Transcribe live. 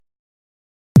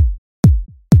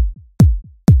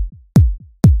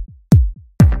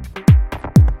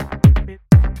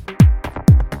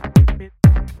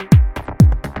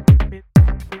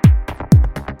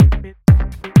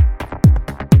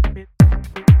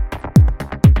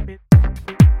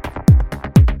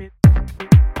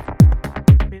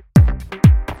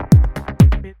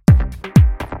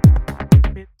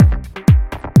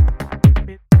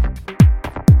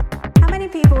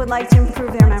like to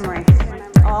improve their memory?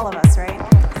 All of us, right?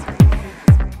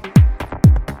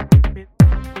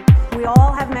 We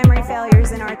all have memory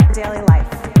failures in our daily life,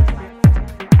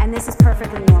 and this is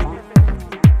perfectly normal.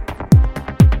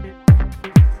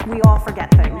 We all forget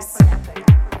things.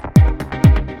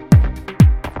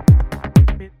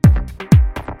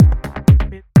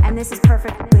 And this is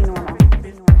perfectly normal.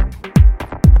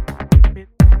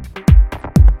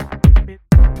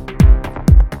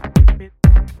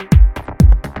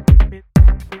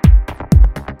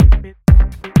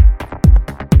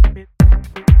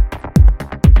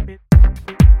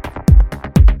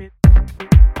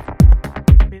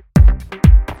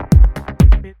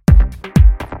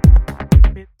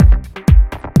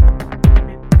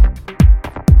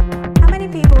 How many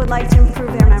people would like to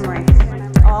improve their memory?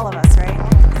 All of us, right?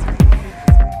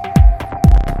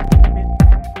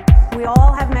 We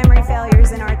all have memory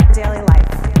failures in our daily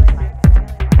life,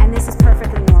 and this is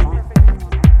perfectly normal.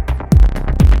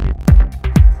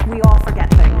 We all forget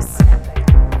things.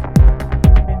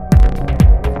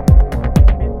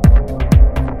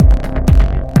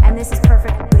 And this is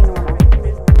perfectly normal.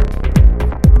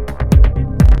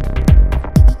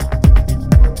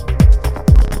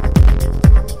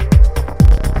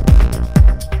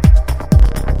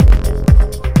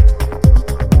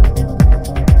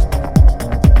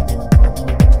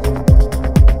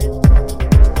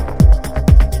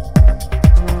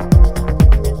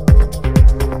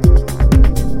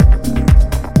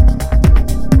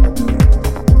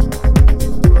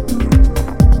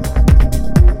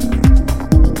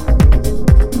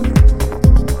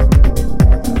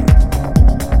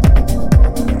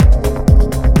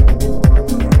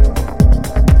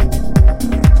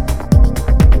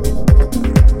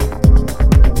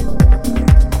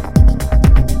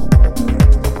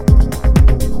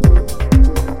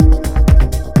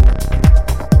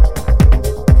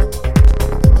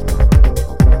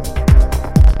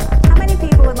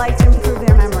 Like to improve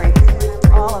their memory.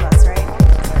 All of us, right?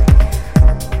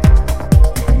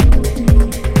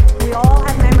 We all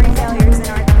have memory failures in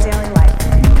our daily life,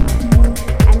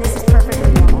 and this is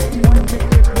perfectly normal.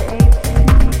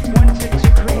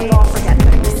 We all forget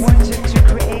things.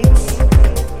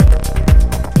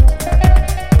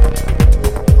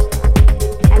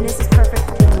 And this is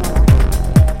perfectly normal.